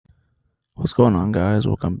What's going on, guys?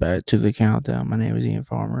 Welcome back to the countdown. My name is Ian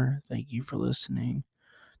Farmer. Thank you for listening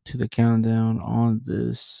to the countdown on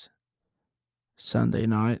this Sunday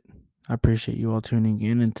night. I appreciate you all tuning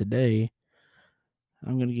in. And today,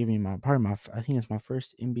 I'm going to give you I think it's my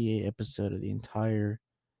first NBA episode of the entire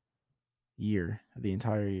year. I'm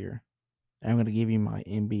going to give you my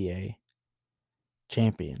NBA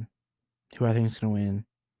champion, who I think is going to win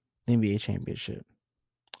the NBA championship.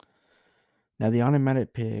 Now, the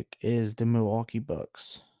automatic pick is the Milwaukee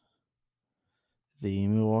Bucks. The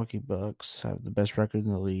Milwaukee Bucks have the best record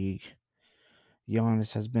in the league.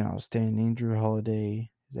 Giannis has been outstanding. Drew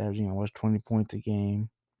Holiday is averaging almost 20 points a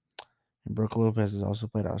game. And Brook Lopez has also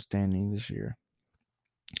played outstanding this year.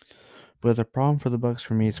 But the problem for the Bucks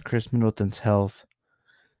for me is Chris Middleton's health.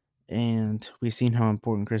 And we've seen how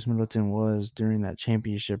important Chris Middleton was during that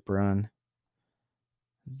championship run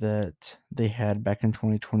that they had back in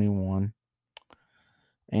 2021.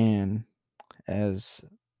 And as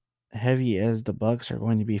heavy as the Bucks are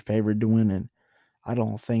going to be favored to win it, I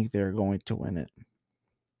don't think they're going to win it.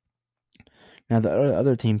 Now, the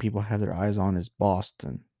other team people have their eyes on is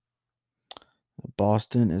Boston.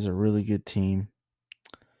 Boston is a really good team.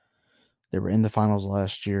 They were in the finals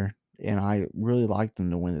last year, and I really like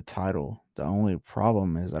them to win the title. The only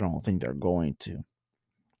problem is I don't think they're going to.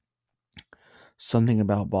 Something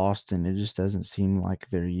about Boston, it just doesn't seem like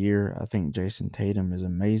their year. I think Jason Tatum is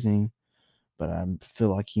amazing, but I feel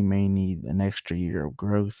like he may need an extra year of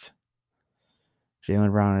growth. Jaylen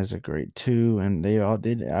Brown is a great two, and they all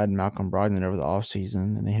did add Malcolm Brogdon over the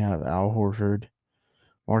offseason, and they have Al Horford,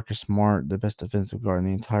 Marcus Smart, the best defensive guard in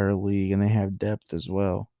the entire league, and they have depth as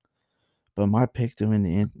well. But my pick to win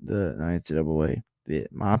the NCAA,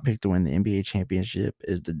 my pick to win the NBA championship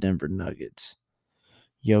is the Denver Nuggets.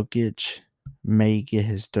 Jokic may get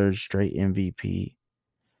his third straight MVP.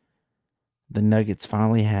 The Nuggets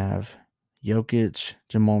finally have Jokic,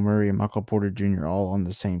 Jamal Murray, and Michael Porter Jr. all on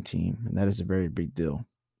the same team, and that is a very big deal.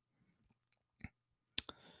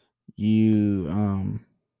 They're going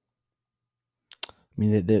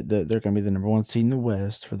to be the number one seed in the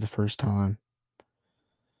West for the first time.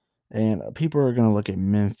 And people are going to look at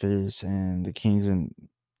Memphis and the Kings and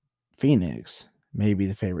Phoenix may be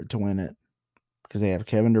the favorite to win it because they have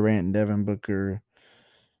Kevin Durant and Devin Booker,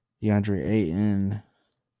 DeAndre Ayton,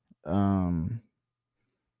 not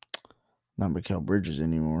Mikal Bridges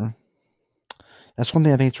anymore. That's one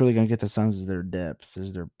thing I think it's really going to get the Suns is their depth,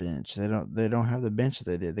 is their bench. They don't have the bench that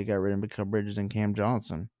they did. They got rid of Mikal Bridges and Cam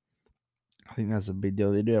Johnson. I think that's a big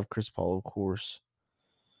deal. They do have Chris Paul, of course.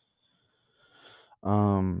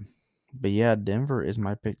 But yeah, Denver is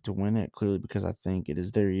my pick to win it, clearly because I think it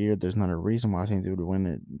is their year. There's not a reason why I think they would win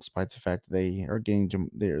it, despite the fact that they are getting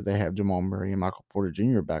they have Jamal Murray and Michael Porter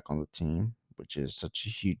Jr. back on the team, which is such a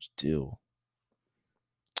huge deal.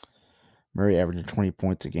 Murray averaging 20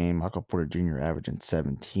 points a game, Michael Porter Jr. averaging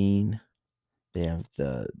 17. They have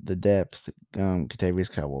the depth,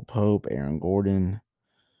 Kentavious Caldwell-Pope, Aaron Gordon.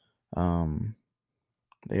 They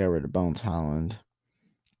got rid of Bones Highland.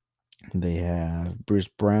 They have Bruce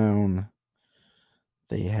Brown.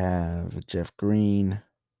 They have Jeff Green.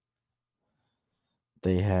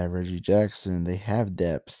 They have Reggie Jackson. They have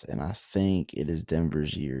depth, and I think it is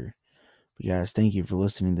Denver's year. But guys, thank you for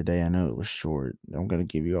listening today. I know it was short. I'm going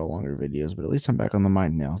to give you all longer videos, but at least I'm back on the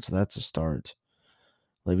mic now, so that's a start.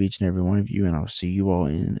 Love each and every one of you, and I'll see you all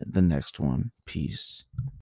in the next one. Peace.